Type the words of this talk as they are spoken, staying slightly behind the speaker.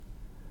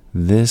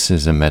This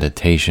is a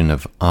meditation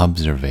of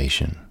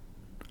observation.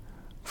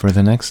 For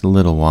the next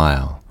little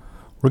while,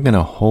 we're going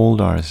to hold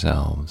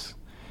ourselves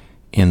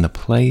in the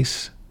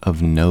place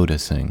of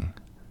noticing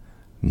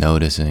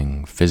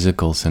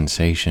physical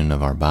sensation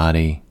of our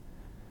body,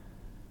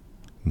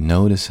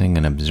 noticing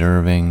and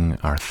observing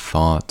our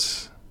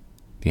thoughts,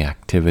 the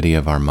activity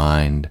of our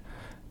mind,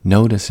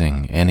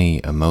 noticing any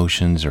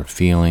emotions or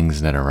feelings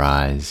that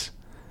arise.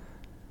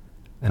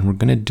 And we're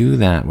going to do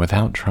that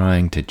without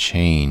trying to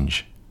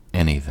change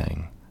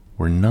anything.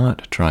 We're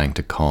not trying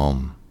to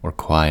calm or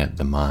quiet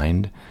the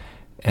mind,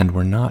 and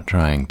we're not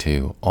trying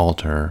to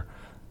alter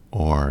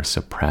or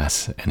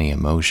suppress any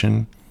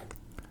emotion.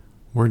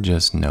 We're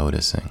just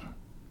noticing.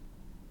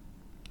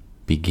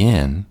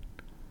 Begin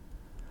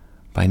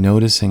by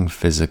noticing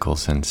physical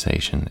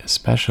sensation,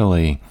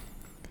 especially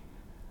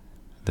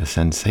the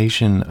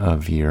sensation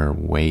of your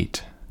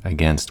weight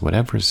against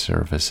whatever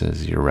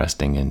surfaces you're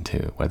resting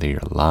into, whether you're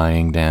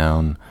lying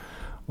down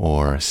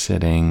or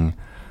sitting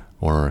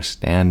or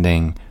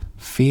standing.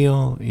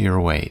 Feel your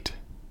weight.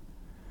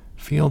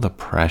 Feel the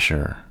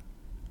pressure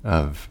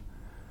of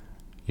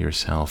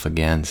yourself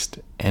against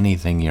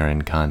anything you're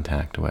in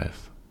contact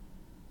with.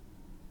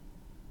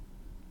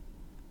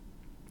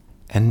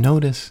 And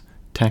notice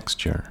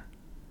texture.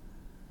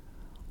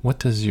 What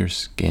does your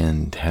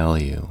skin tell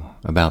you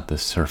about the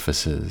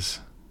surfaces,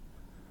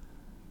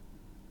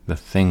 the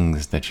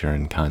things that you're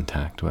in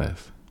contact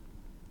with?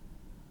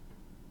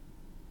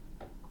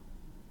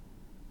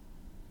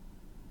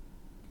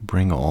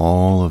 Bring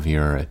all of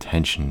your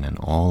attention and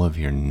all of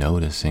your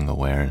noticing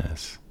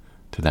awareness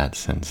to that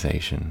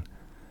sensation,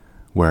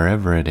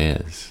 wherever it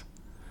is.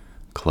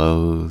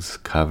 Clothes,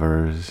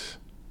 covers,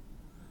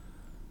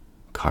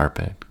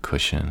 carpet,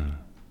 cushion,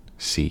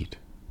 seat,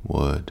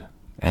 wood,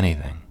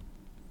 anything.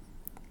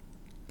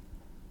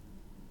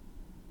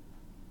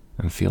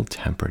 And feel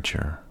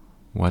temperature.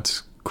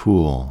 What's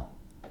cool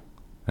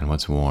and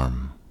what's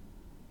warm.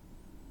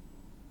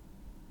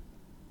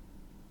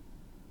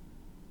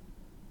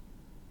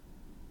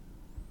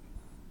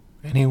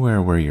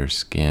 Anywhere where your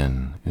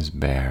skin is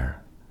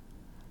bare,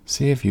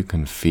 see if you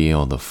can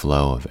feel the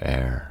flow of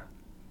air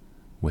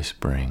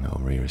whispering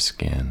over your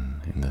skin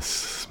in the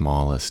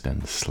smallest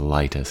and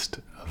slightest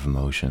of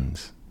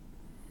motions.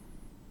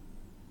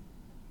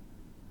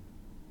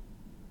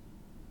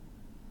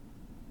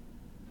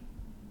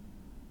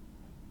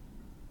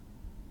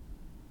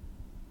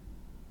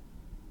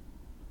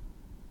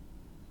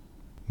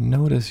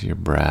 Notice your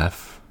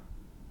breath.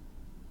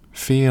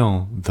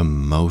 Feel the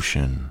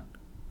motion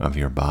of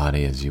your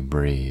body as you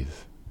breathe.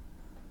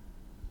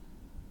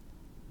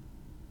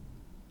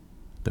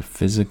 The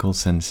physical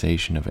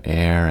sensation of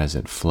air as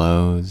it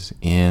flows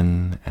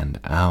in and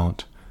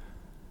out,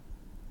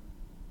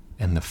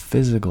 and the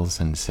physical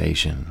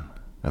sensation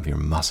of your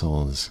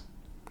muscles,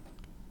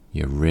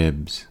 your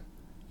ribs,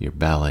 your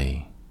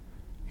belly,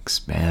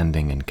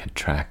 expanding and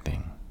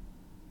contracting.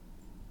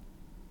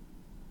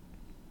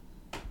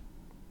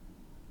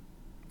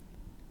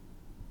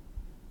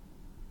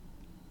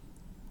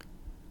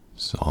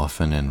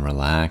 Soften and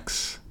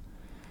relax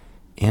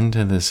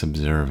into this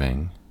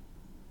observing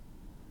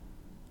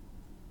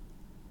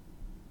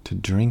to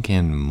drink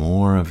in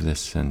more of this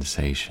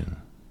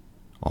sensation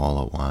all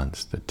at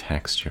once, the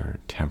texture,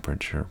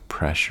 temperature,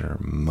 pressure,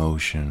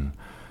 motion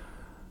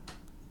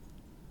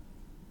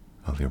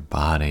of your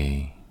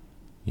body,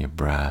 your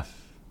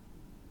breath,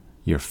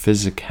 your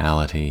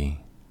physicality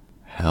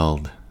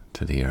held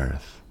to the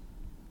earth.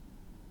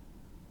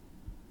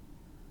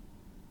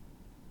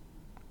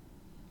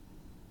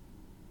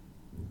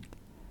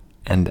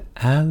 And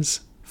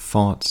as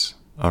thoughts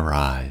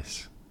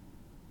arise,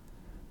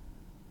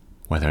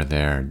 whether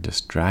they're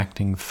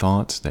distracting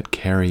thoughts that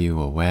carry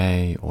you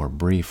away, or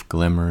brief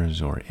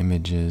glimmers or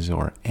images,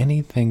 or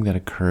anything that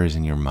occurs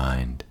in your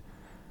mind,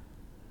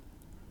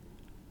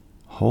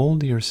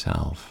 hold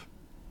yourself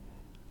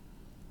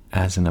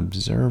as an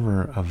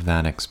observer of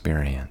that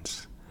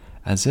experience,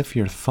 as if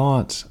your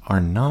thoughts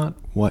are not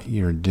what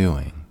you're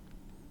doing,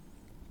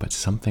 but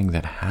something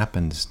that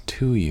happens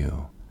to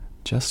you,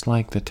 just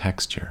like the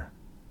texture,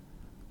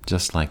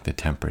 just like the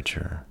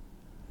temperature,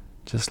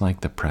 just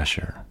like the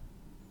pressure.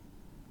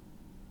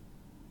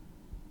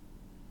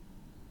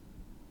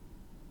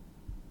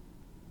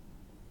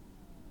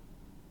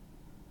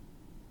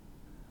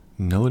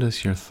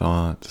 Notice your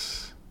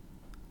thoughts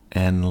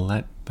and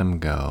let them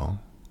go,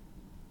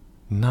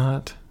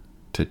 not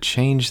to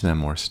change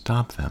them or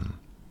stop them,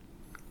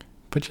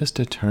 but just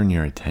to turn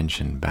your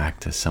attention back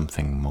to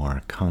something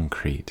more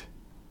concrete,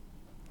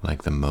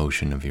 like the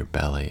motion of your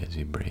belly as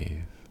you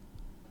breathe,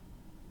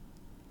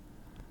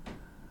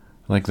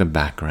 like the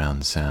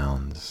background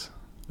sounds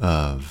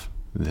of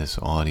this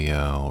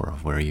audio or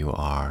of where you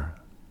are.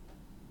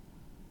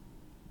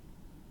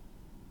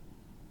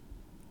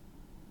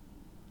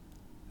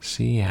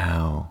 See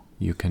how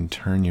you can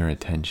turn your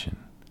attention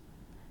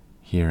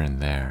here and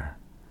there,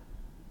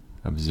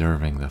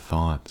 observing the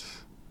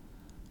thoughts,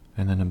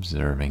 and then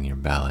observing your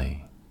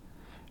belly,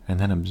 and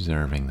then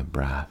observing the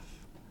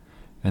breath,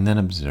 and then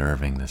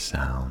observing the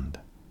sound.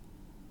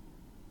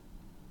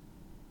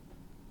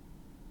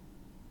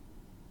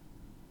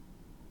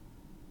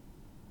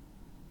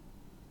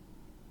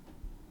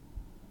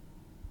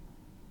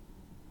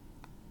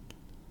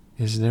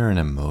 Is there an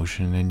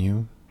emotion in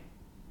you?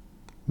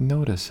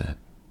 Notice it.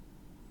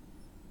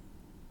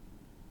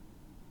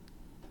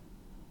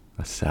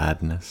 A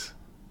sadness,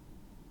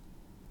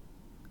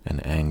 an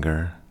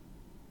anger,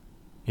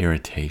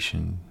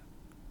 irritation,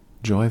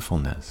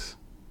 joyfulness.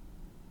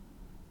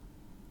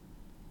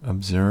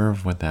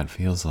 Observe what that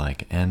feels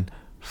like and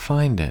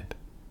find it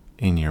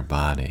in your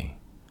body.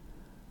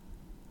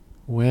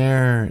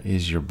 Where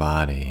is your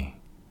body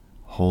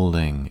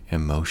holding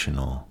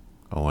emotional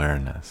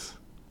awareness?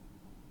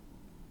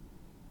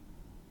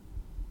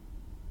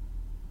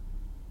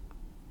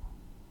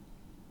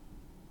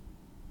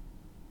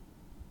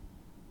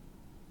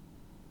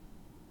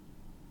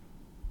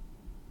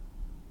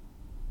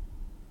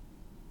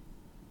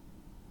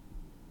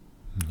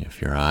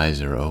 If your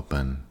eyes are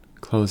open,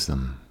 close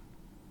them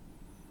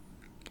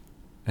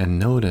and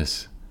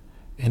notice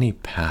any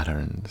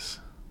patterns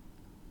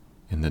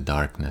in the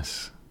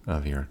darkness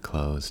of your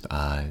closed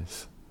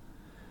eyes,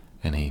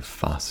 any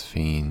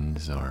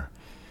phosphenes or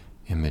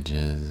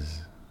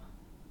images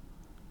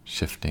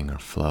shifting or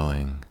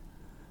flowing,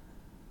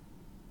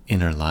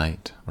 inner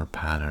light or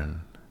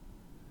pattern,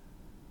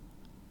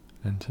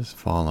 and just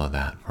follow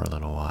that for a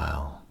little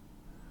while,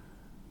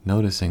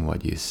 noticing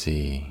what you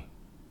see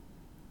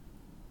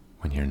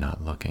when you're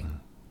not looking,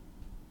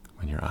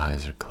 when your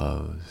eyes are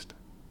closed.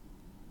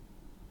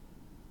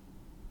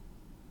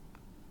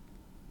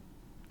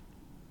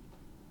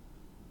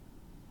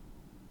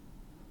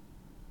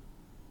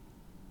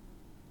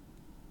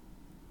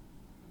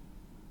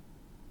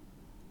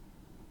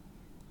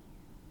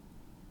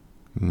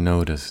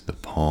 Notice the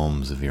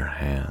palms of your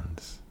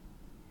hands.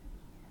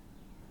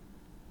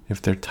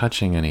 If they're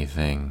touching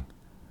anything,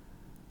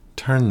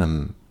 turn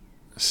them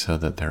so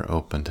that they're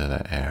open to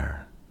the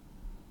air.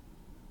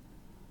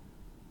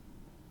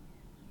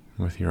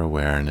 With your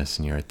awareness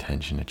and your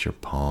attention at your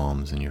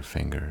palms and your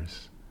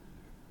fingers,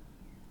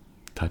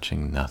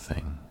 touching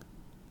nothing.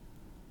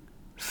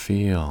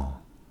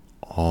 Feel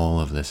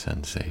all of the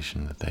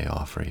sensation that they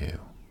offer you.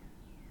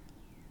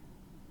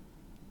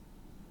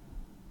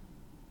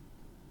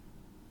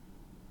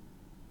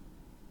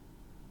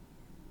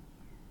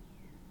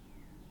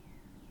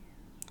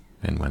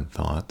 And when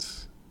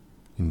thoughts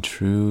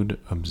intrude,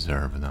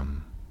 observe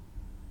them.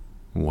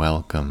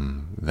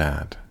 Welcome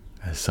that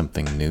as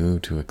something new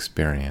to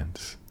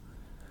experience.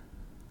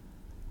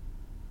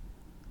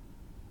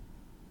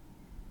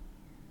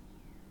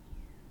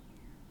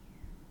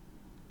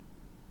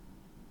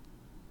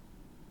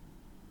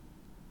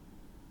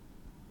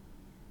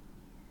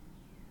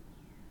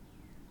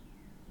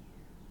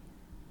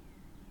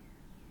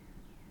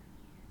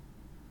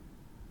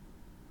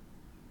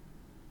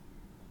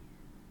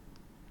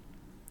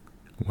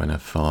 When a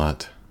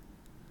thought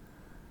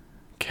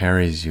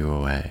carries you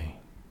away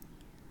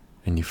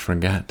and you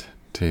forget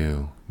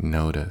to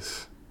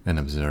notice and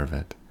observe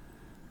it,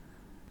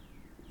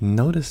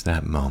 notice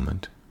that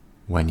moment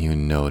when you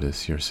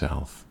notice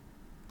yourself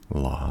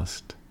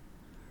lost.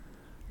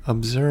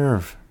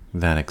 Observe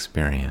that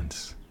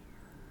experience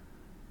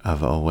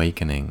of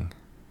awakening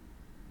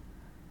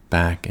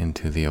back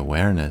into the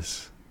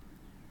awareness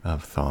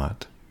of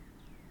thought.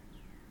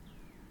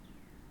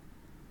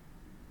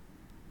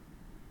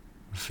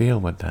 Feel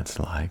what that's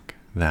like,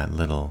 that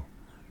little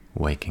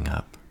waking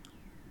up.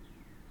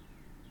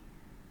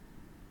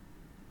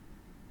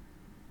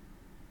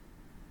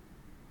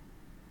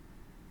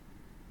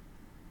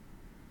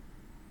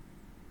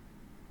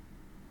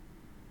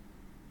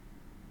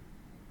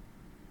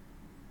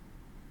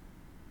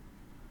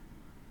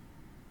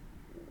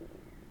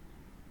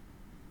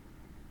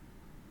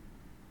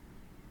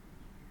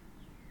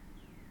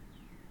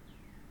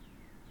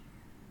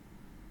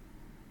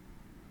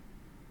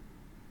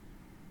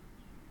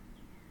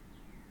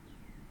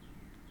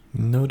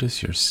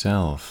 Notice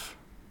yourself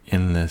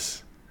in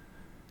this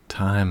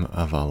time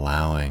of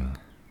allowing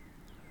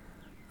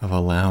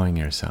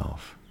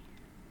yourself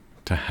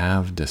to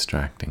have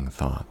distracting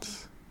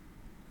thoughts,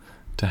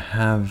 to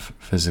have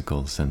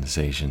physical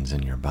sensations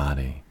in your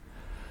body,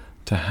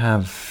 to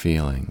have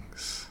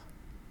feelings.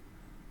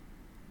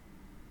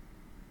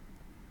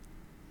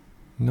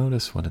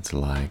 Notice what it's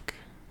like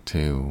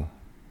to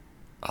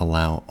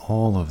allow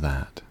all of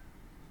that,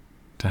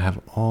 to have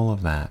all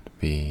of that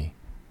be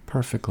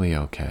perfectly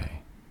okay.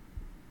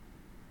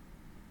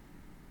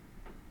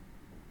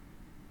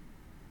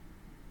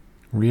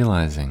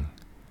 Realizing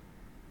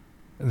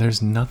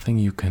there's nothing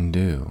you can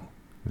do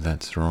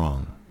that's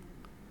wrong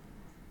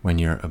when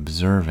you're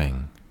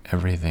observing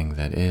everything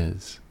that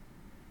is.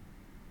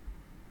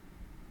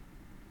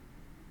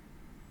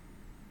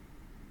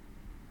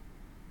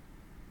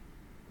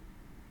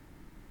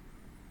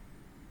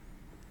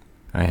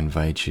 I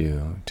invite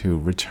you to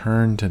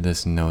return to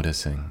this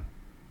noticing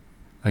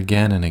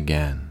again and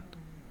again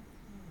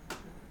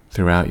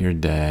throughout your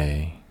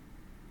day,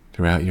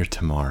 throughout your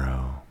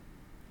tomorrow.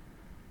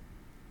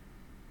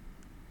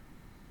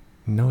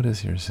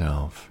 Notice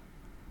yourself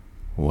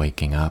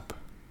waking up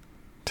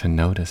to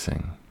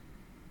noticing,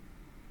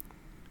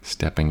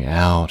 stepping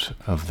out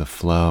of the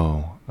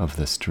flow of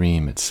the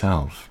stream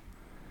itself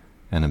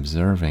and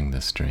observing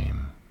the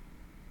stream.